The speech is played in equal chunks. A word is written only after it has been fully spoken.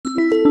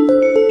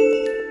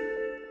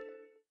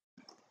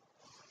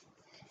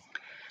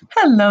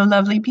Hello,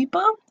 lovely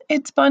people.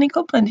 It's Bonnie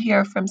Copeland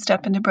here from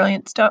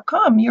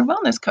stepintobrilliance.com, your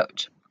wellness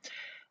coach.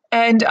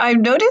 And I've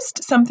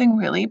noticed something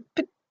really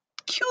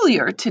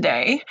peculiar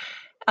today.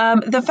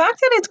 The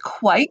fact that it's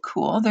quite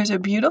cool, there's a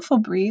beautiful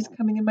breeze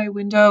coming in my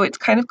window, it's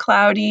kind of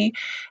cloudy,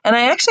 and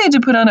I actually had to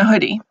put on a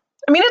hoodie.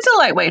 I mean, it's a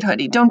lightweight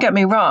hoodie, don't get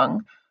me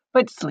wrong,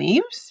 but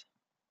sleeves?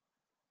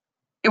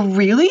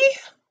 Really?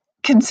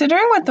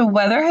 Considering what the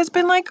weather has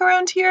been like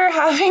around here,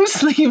 having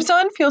sleeves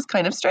on feels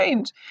kind of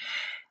strange.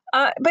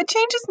 But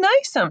change is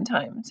nice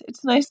sometimes.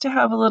 It's nice to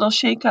have a little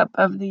shake-up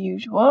of the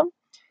usual.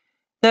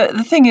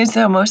 The thing is,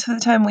 though, most of the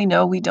time we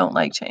know we don't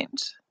like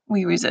change.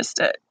 We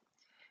resist it.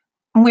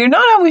 We're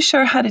not always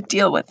sure how to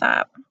deal with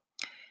that.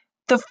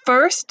 The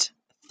first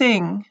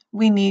thing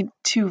we need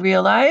to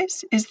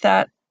realize is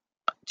that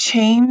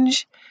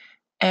change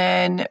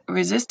and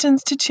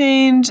resistance to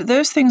change,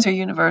 those things are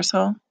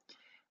universal.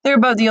 They're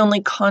about the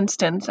only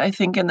constants, I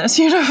think, in this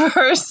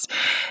universe.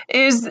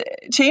 Is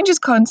change is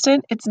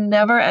constant. It's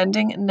never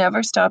ending,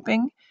 never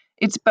stopping.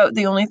 It's about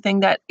the only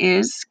thing that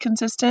is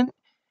consistent.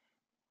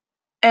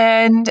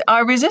 And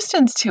our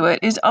resistance to it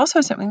is also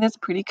something that's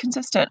pretty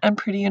consistent and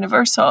pretty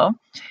universal.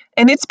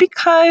 And it's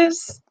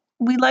because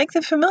we like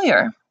the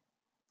familiar.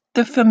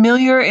 The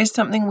familiar is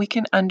something we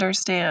can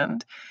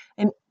understand.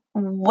 And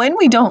when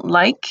we don't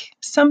like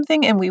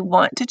something and we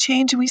want to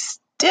change, we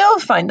still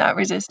find that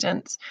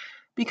resistance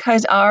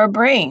because our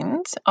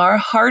brains are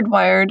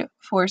hardwired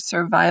for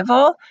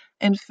survival,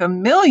 and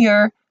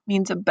familiar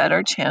means a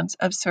better chance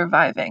of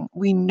surviving.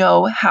 We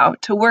know how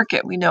to work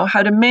it. We know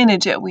how to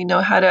manage it. We know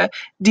how to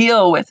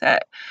deal with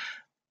it.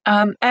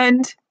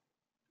 And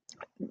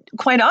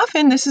quite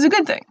often, this is a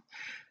good thing.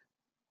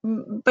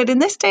 But in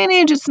this day and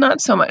age, it's not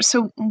so much.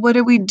 So what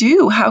do we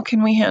do? How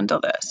can we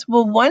handle this?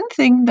 Well, one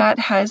thing that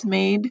has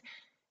made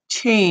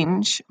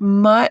change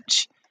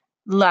much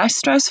less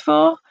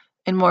stressful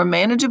and more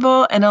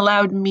manageable and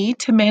allowed me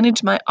to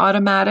manage my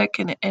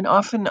automatic and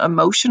often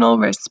emotional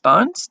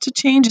response to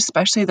change,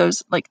 especially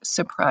those like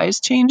surprise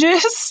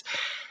changes,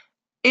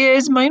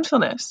 is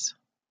mindfulness.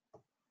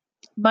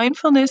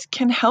 Mindfulness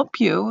can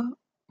help you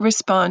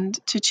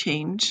respond to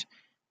change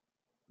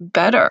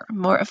better,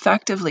 more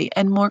effectively,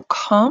 and more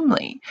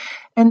calmly.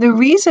 And the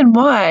reason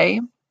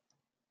why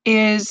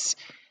is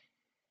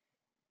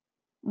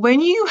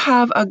when you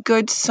have a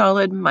good,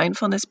 solid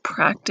mindfulness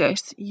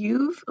practice,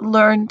 you've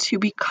learned to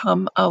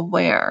become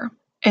aware.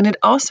 And it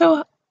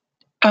also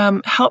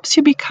helps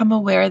you become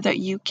aware that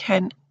you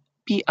can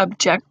be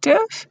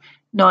objective,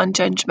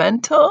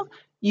 non-judgmental.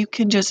 You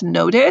can just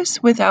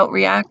notice without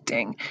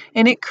reacting.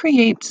 And it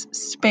creates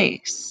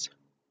space.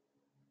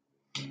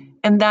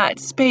 And that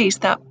space,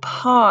 that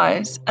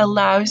pause,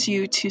 allows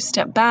you to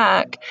step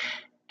back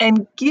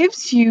and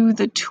gives you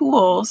the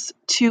tools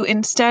to,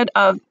 instead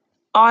of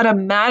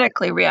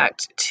automatically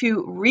react,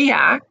 to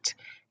react,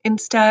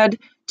 instead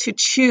to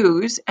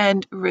choose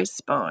and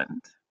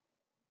respond.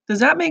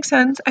 Does that make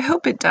sense? I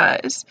hope it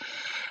does.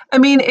 I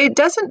mean, it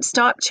doesn't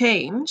stop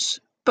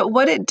change, but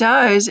what it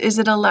does is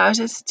it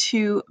allows us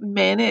to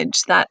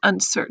manage that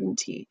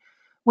uncertainty.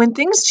 When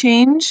things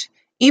change,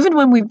 even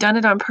when we've done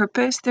it on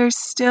purpose, there's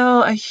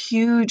still a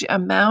huge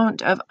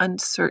amount of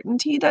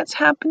uncertainty that's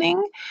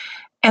happening.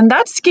 And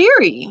that's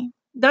scary.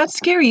 That's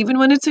scary, even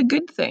when it's a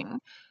good thing.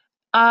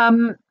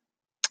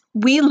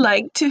 We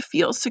like to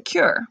feel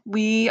secure.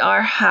 We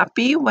are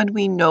happy when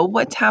we know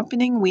what's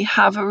happening. We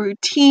have a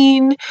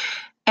routine.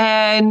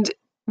 And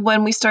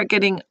when we start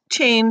getting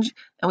change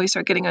and we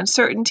start getting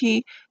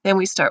uncertainty, then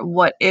we start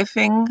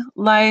what-ifing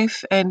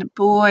life. And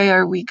boy,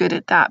 are we good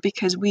at that,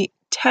 because we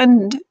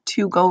tend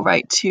to go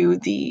right to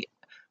the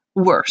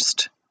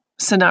worst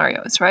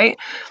scenarios, right?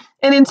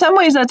 And in some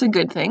ways, that's a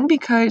good thing,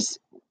 because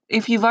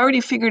if you've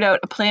already figured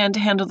out a plan to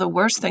handle the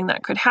worst thing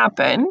that could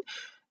happen,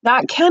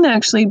 that can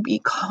actually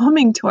be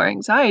calming to our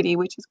anxiety,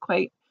 which is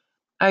quite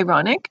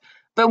ironic.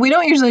 But we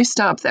don't usually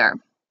stop there,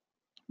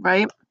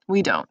 right?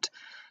 We don't.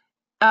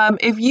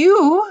 If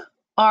you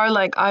are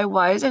like I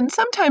was, and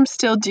sometimes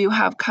still do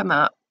have come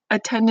up, a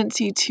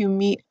tendency to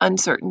meet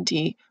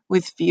uncertainty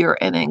with fear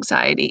and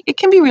anxiety, it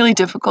can be really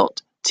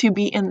difficult to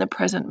be in the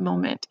present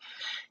moment.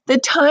 The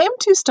time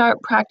to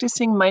start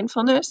practicing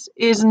mindfulness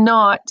is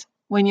not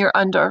when you're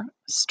under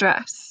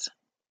stress.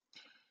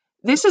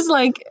 This is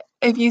like,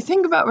 if you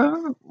think about,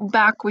 remember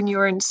back when you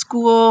were in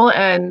school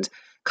and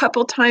a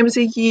couple times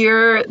a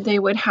year they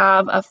would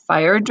have a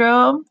fire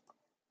drill,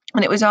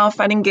 and it was all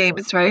fun and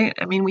games, right?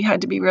 I mean, we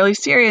had to be really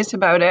serious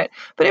about it,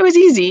 but it was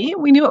easy.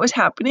 We knew what was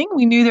happening.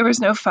 We knew there was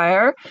no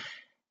fire.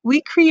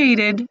 We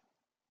created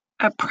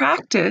a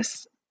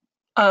practice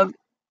of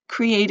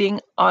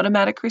creating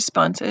automatic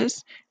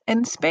responses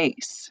and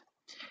space.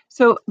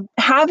 So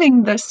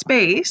having the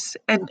space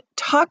and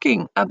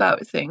talking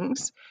about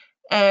things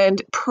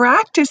and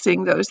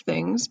practicing those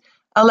things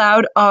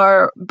allowed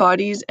our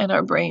bodies and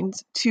our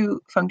brains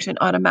to function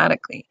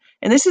automatically.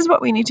 And this is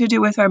what we need to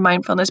do with our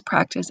mindfulness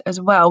practice as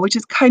well, which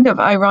is kind of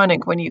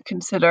ironic when you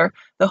consider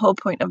the whole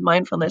point of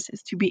mindfulness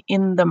is to be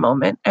in the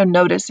moment and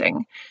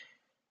noticing.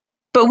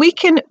 But we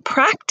can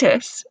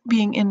practice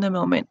being in the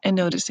moment and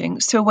noticing.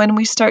 So when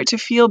we start to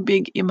feel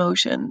big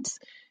emotions,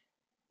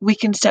 we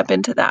can step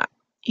into that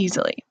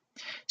easily.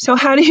 So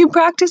how do you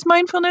practice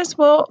mindfulness?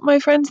 Well, my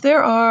friends,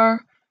 there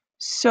are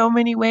so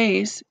many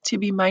ways to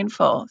be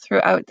mindful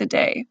throughout the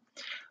day.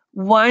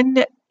 One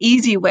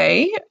easy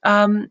way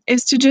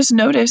is to just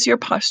notice your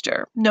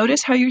posture.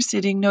 Notice how you're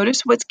sitting.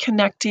 Notice what's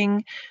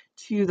connecting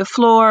to the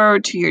floor, or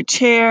to your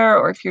chair,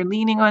 or if you're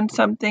leaning on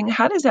something.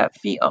 How does that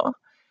feel?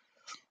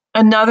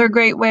 Another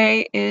great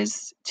way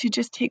is to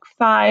just take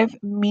 5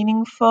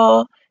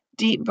 meaningful,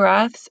 deep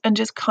breaths and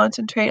just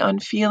concentrate on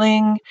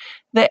feeling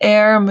the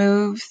air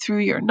move through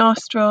your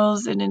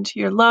nostrils and into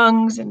your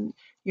lungs, and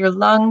your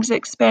lungs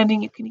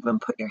expanding. You can even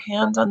put your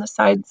hands on the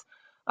sides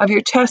of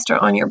your chest or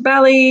on your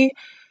belly.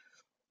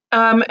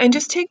 And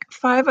just take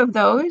 5 of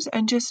those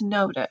and just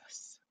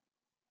notice.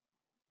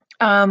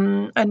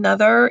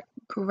 Another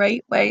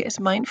great way is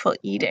mindful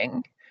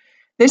eating.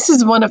 This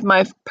is one of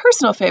my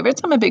personal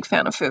favorites. I'm a big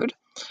fan of food.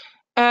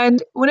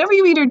 And whenever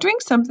you eat or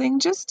drink something,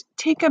 just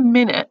take a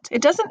minute.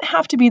 It doesn't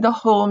have to be the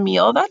whole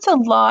meal. That's a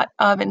lot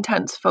of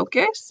intense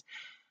focus.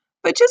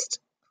 But just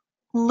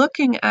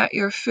looking at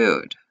your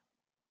food,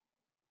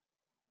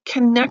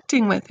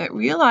 connecting with it,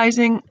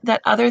 realizing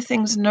that other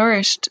things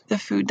nourished the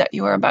food that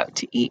you are about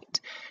to eat.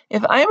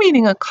 If I'm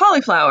eating a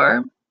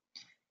cauliflower,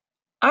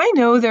 I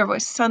know there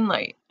was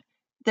sunlight,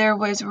 there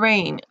was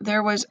rain,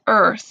 there was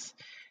earth,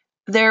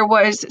 there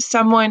was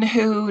someone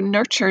who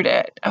nurtured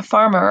it, a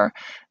farmer,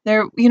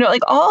 there,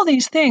 like all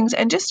these things,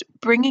 and just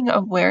bringing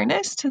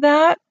awareness to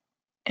that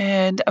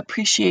and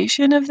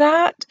appreciation of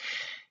that,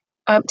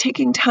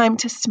 taking time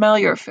to smell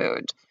your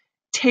food,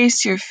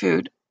 taste your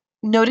food,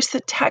 notice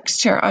the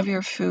texture of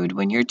your food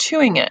when you're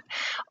chewing it.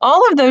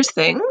 All of those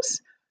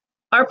things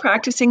are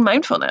practicing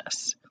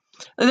mindfulness.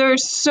 There are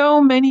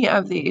so many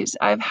of these.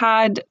 I've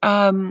had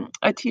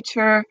a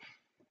teacher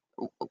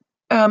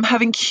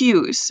having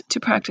cues to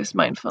practice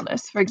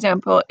mindfulness. For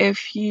example,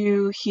 if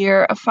you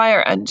hear a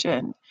fire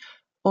engine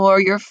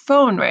or your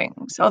phone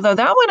rings, although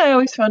that one I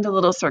always found a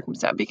little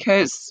circumspect,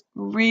 because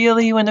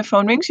really when the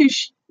phone rings, you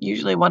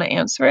usually want to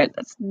answer it.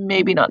 That's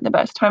maybe not the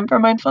best time for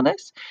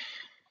mindfulness.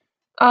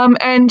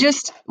 And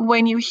just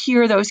when you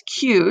hear those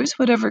cues,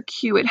 whatever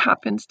cue it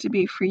happens to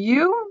be for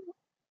you,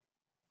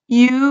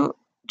 you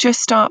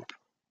just stop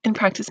and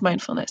practice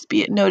mindfulness,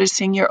 be it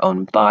noticing your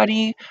own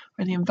body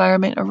or the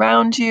environment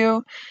around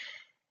you.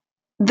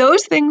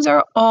 Those things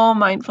are all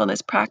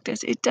mindfulness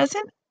practice. It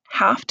doesn't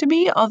have to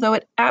be, although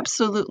it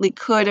absolutely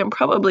could and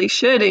probably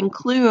should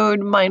include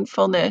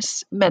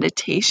mindfulness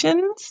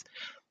meditations.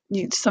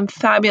 Some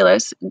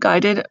fabulous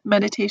guided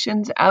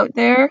meditations out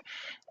there.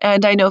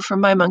 And I know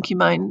from my Monkey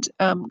Mind,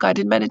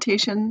 guided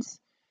meditations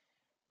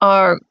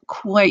are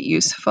quite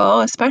useful,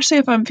 especially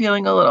if I'm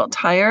feeling a little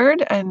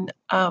tired and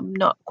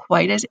not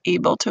quite as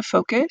able to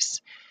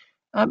focus,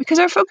 because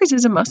our focus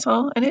is a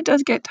muscle and it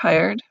does get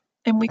tired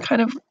and we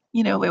kind of,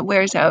 it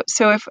wears out.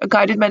 So if a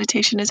guided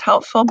meditation is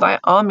helpful, by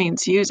all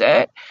means use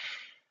it.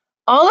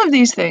 All of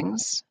these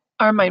things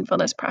are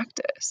mindfulness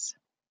practice.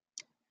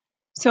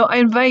 So I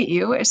invite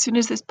you, as soon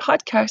as this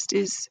podcast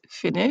is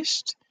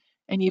finished,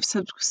 and you've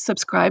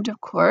subscribed, of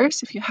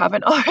course, if you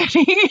haven't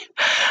already,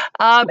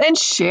 and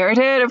shared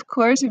it, of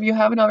course, if you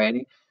haven't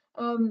already,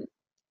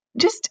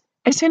 just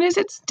as soon as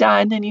it's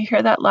done and you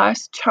hear that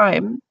last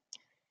chime,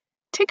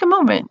 take a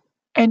moment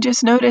and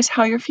just notice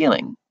how you're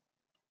feeling.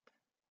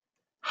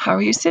 How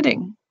are you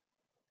sitting?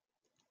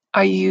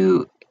 Are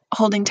you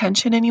holding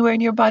tension anywhere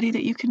in your body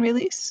that you can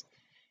release?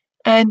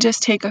 And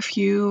just take a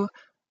few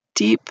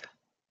deep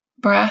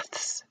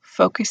breaths,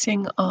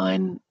 focusing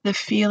on the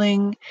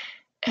feeling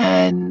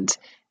and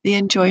the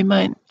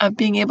enjoyment of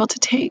being able to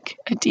take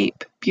a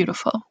deep,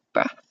 beautiful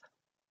breath.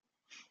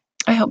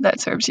 I hope that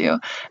serves you,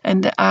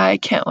 and I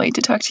can't wait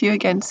to talk to you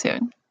again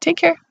soon. Take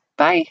care.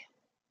 Bye.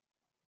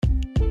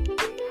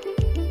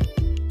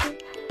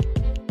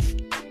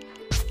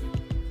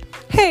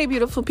 Hey,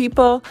 beautiful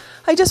people.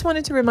 I just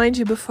wanted to remind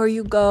you before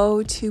you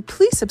go to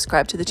please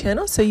subscribe to the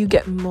channel so you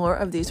get more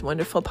of these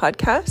wonderful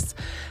podcasts,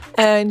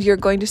 and you're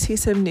going to see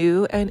some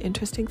new and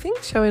interesting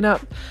things showing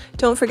up.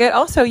 Don't forget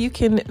also, you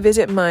can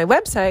visit my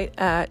website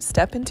at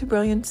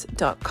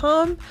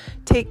stepintobrilliance.com.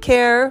 Take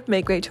care,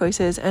 make great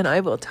choices, and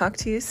I will talk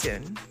to you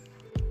soon.